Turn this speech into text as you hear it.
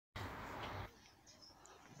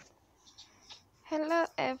Hello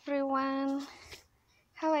everyone,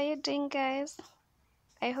 how are you doing guys?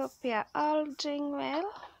 I hope you are all doing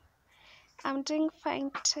well. I'm doing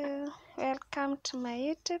fine too. Welcome to my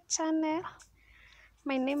YouTube channel.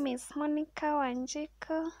 My name is Monica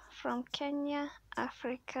Wanjiku from Kenya,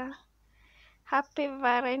 Africa. Happy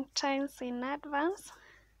Valentine's in advance.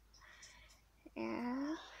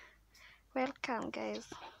 Yeah, welcome guys.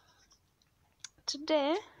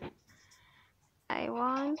 Today I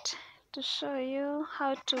want to show you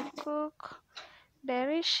how to cook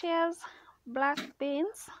delicious black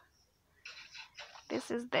beans.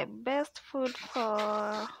 This is the best food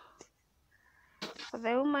for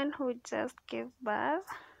the woman who just gave birth.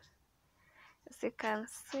 As you can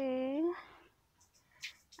see,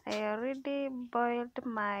 I already boiled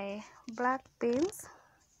my black beans.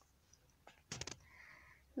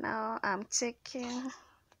 Now I'm checking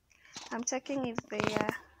if they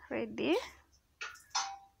are ready.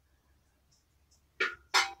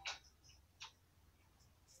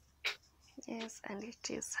 Yes, and it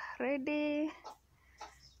is ready.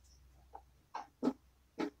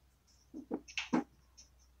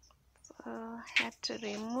 So I had to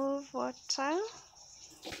remove water.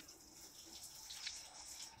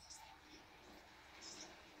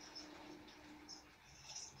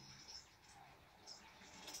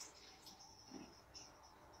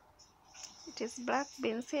 It is black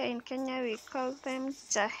beans. Here in Kenya we call them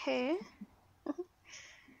jahe.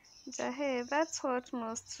 Jahe, that's what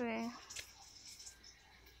mostly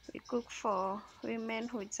we cook for women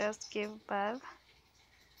who just give birth,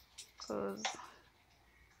 because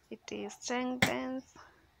it strengthens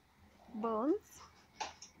bones.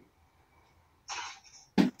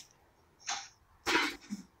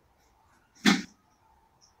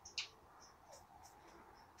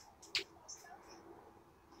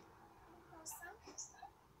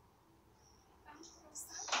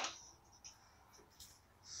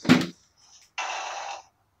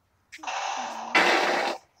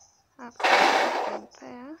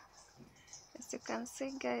 There, as you can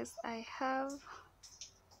see guys, I have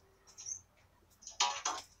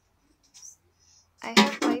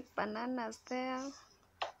ripe bananas there.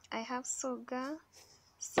 I have sugar,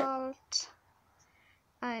 salt,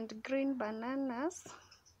 and green bananas.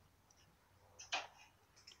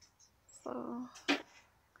 So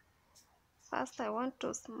first I want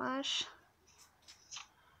to smash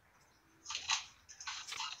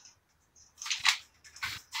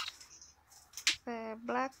the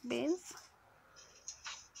black beans.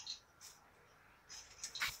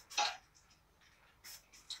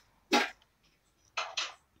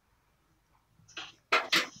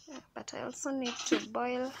 But I also need to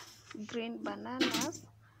boil green bananas.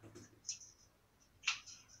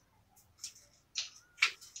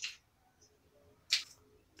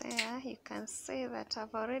 There you can see that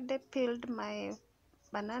I've already peeled my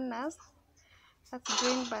bananas. That's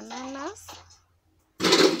green bananas.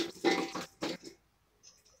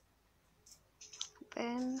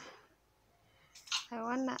 Then I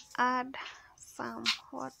wanna add some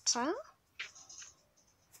water.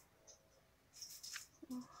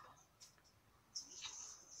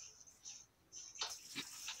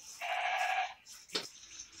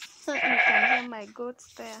 You can hear my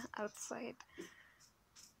goats there outside.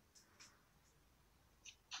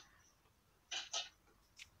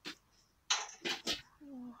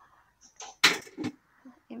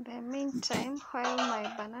 In the meantime, while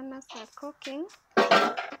my bananas are cooking,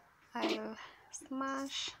 I'll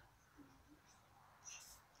smash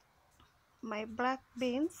my black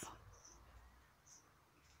beans,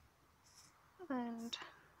 and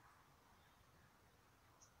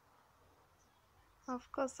of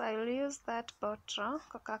course I'll use that bottle,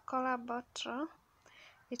 Coca-Cola bottle.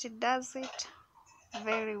 It does it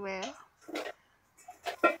very well.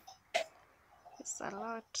 It's a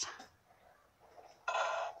lot.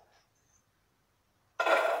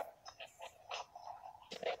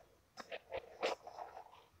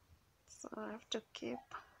 So I have to keep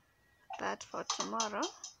that for tomorrow.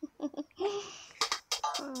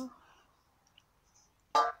 So,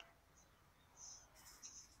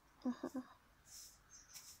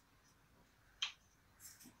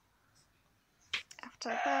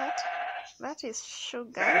 after that is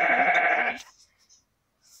sugar. I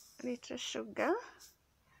need to add little sugar.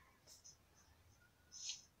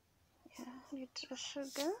 Yeah, little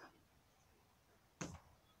sugar.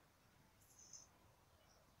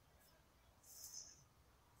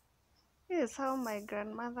 This is how my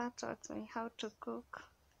grandmother taught me how to cook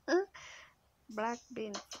black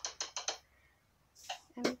beans,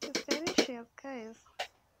 and it is delicious guys.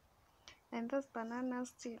 And those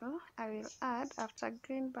bananas still I will add after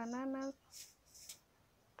green bananas.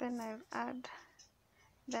 Then I'll add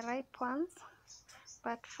the ripe ones.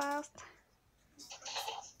 But first,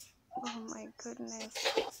 oh my goodness,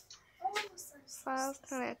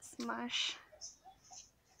 first let's mash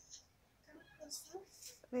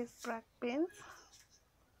these black beans.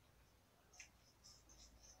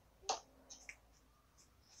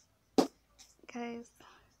 Guys,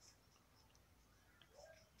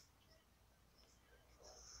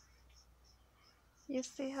 you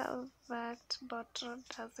see how that bottle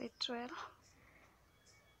does it well?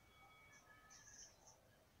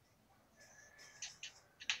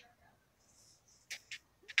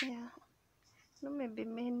 Yeah, no, maybe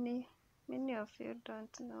many of you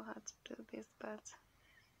don't know how to do this, but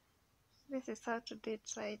this is how to do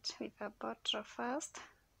it right with a bottle first.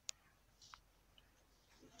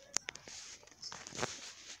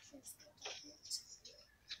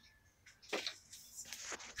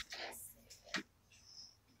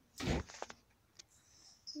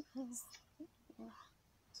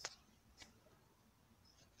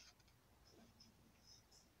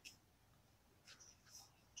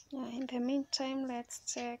 In the meantime, let's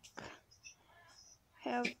check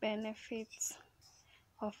health benefits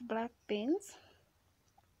of black beans.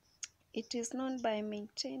 It is known by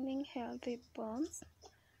maintaining healthy bones,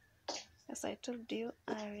 as I told you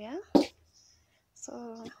earlier.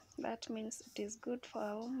 So that means it is good for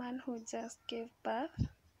a woman who just gave birth.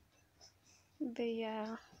 They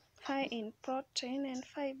are high in protein and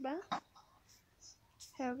fiber,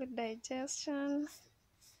 healthy digestion,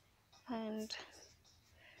 and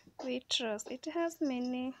weight loss. It has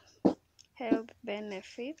many health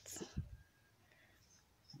benefits.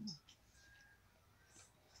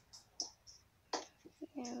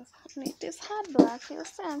 Yes, and it is hard work. You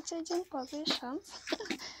see, I'm changing positions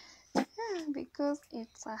because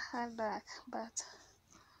it's a hard work, but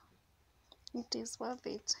it is worth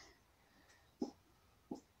it.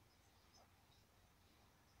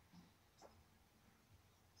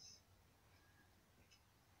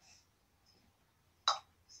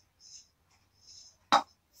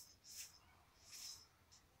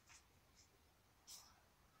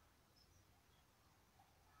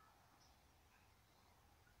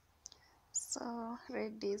 So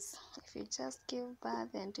ladies, if you just give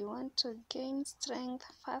birth and you want to gain strength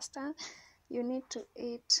faster, you need to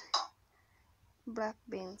eat black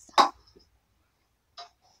beans.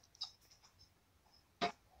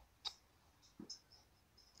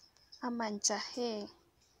 Ama njahe,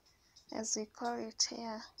 as we call it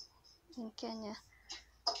here in Kenya.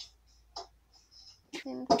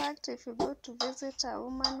 In fact, if you go to visit a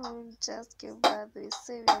woman who just gave birth, we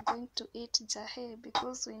say we are going to eat jahe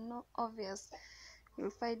because we know obvious you'll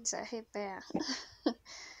find jahe there.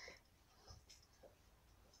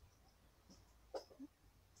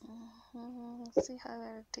 See how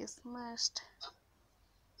it is smashed.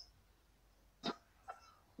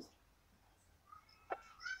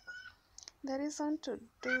 The reason to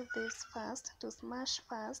do this first, to smash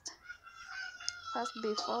first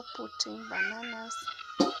before putting bananas,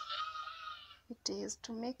 it is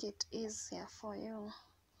to make it easier for you.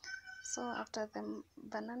 So after the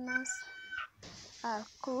bananas are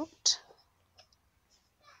cooked,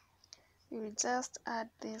 you will just add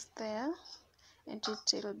this there and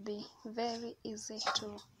it will be very easy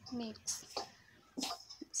to mix.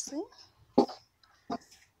 See?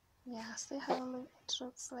 Yeah, see how it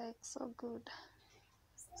looks like, so good.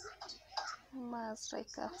 Almost like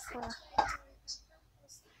a fur.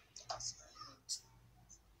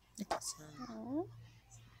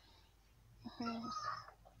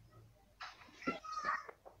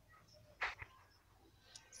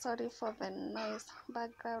 Sorry for the noise,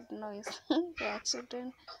 background noise. The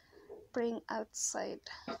children playing outside.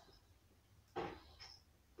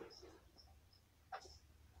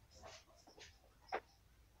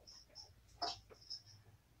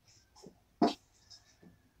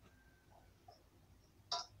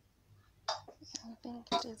 I think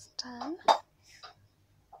it is done.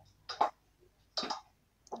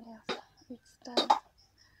 Yes, it's done.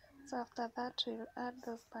 So after that, we'll add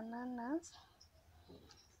those bananas.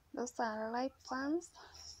 Those are ripe ones.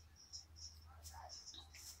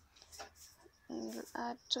 And we'll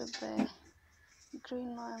add to the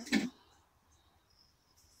green ones.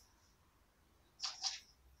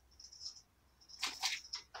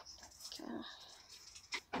 Okay.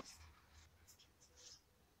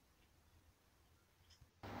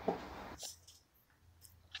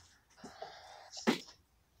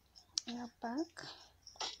 You're back.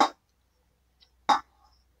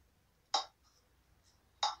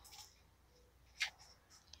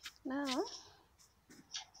 Now,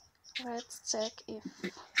 let's check if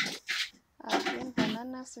our green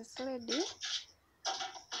bananas is ready.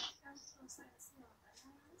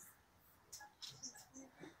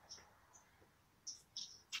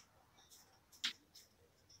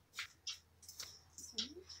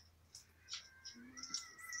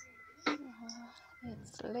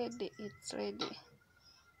 ready. It's ready.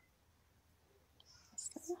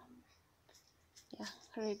 So, yeah,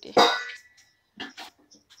 ready.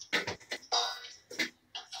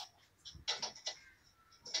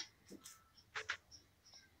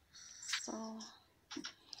 So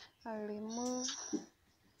I'll remove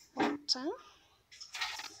water.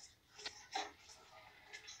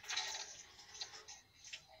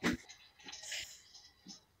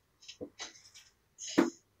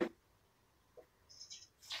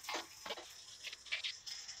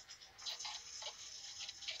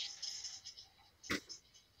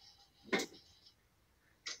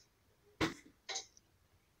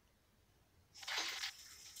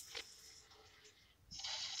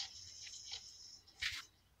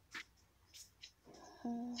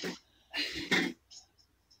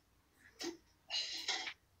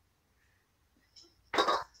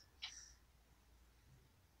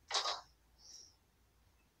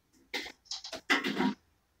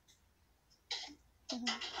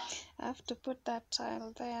 I have to put that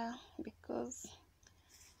tile there because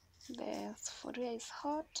the sufuria is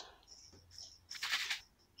hot.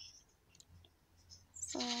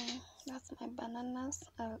 So that's my bananas.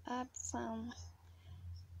 I'll add some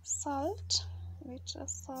salt, little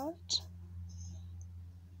salt.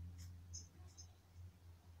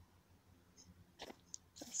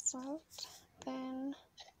 The salt, then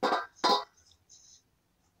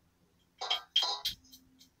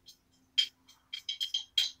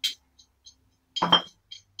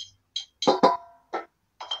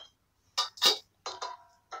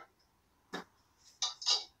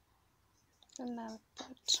I'll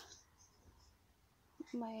put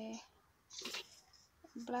my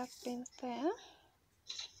black beans there.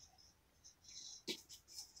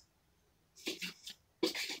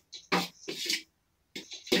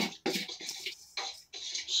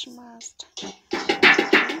 Smashed beans.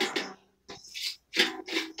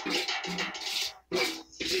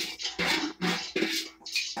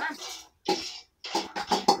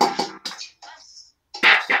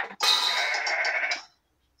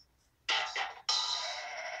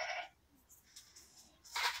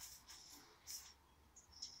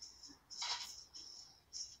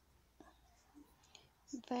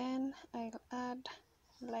 Then I'll add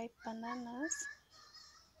ripe bananas.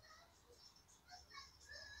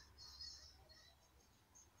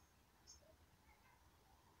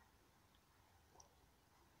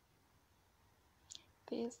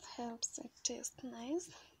 This helps it taste nice.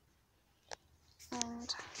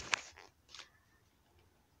 And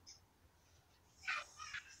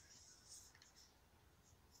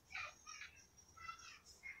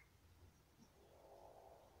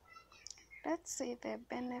let's see the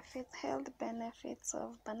benefits, health benefits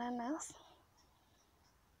of bananas.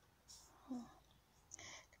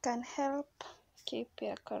 It can help keep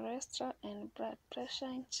your cholesterol and blood pressure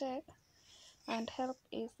in check and help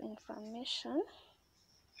ease inflammation.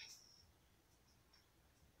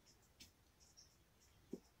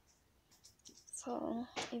 So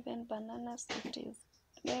even bananas, it is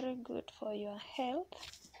very good for your health,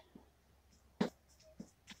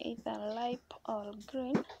 either ripe or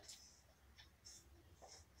green.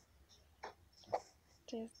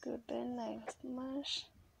 It is good. Then I'll smash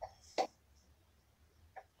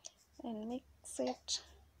and mix it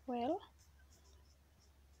well.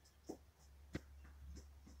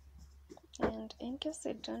 And in case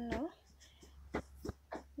you don't know,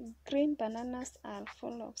 green bananas are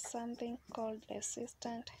full of something called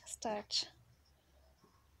resistant starch.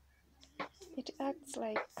 It acts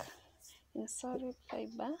like insoluble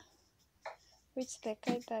fiber, which the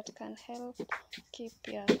kind that can help keep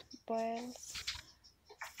your bowels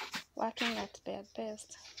working at their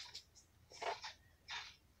best.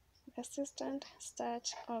 Resistant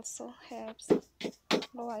starch also helps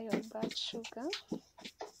lower your blood sugar.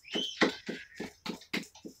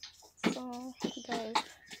 So guys,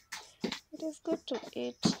 it is good to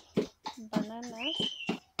eat bananas,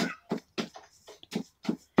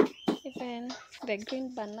 even the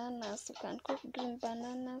green bananas. You can cook green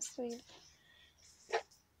bananas with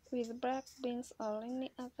black beans or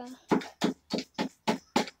any other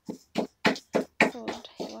food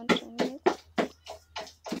you want to make.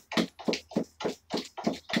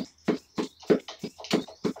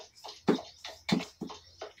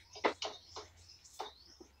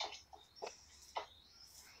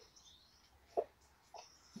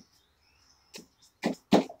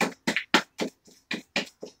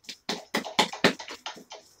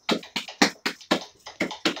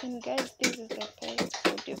 And guys, this is the best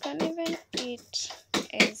food. You can even eat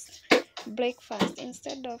as breakfast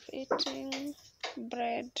instead of eating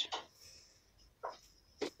bread.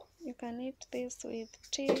 You can eat this with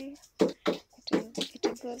tea. It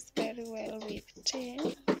goes very well with tea,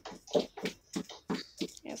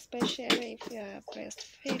 especially if you are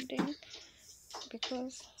breastfeeding,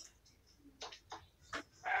 because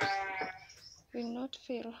you will not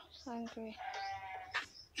feel hungry.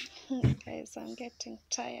 Guys, I'm getting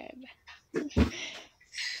tired.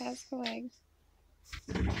 Ask the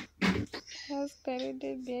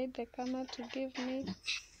lady behind the camera to give me,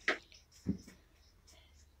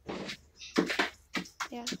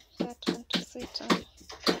 yeah, that one to sit on.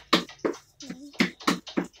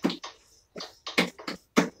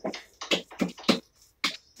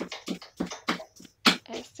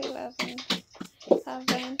 I still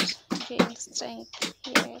haven't gained strength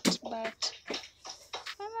yet, but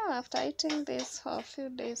I know after eating this for a few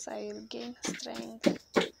days I will gain strength.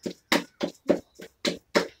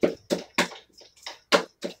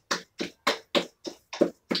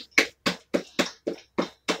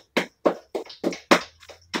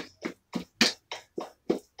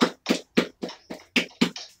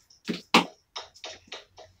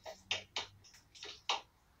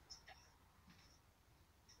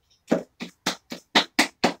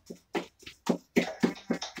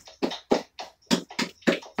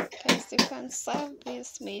 Guys, you can serve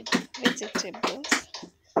this with vegetables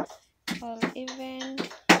or even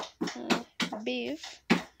beef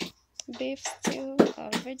stew or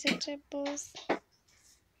vegetables,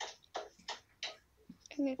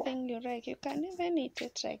 anything you like. You can even eat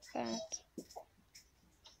it like that.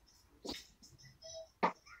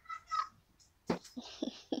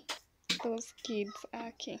 Those kids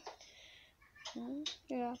acting.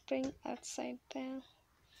 You are playing outside there.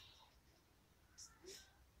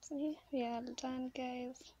 See, we are done,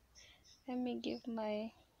 guys. Let me give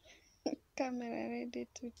my camera ready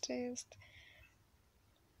to taste.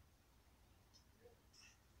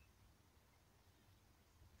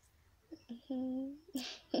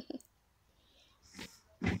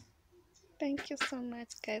 Thank you so much,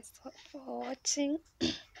 guys, for watching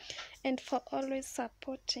and for always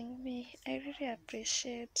supporting me. I really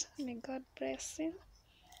appreciate. May God bless you.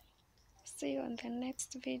 See you on the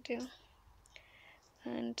next video,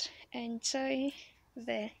 and enjoy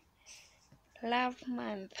the love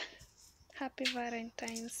month. Happy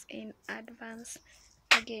Valentine's in advance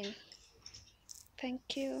again.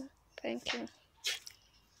 Thank you.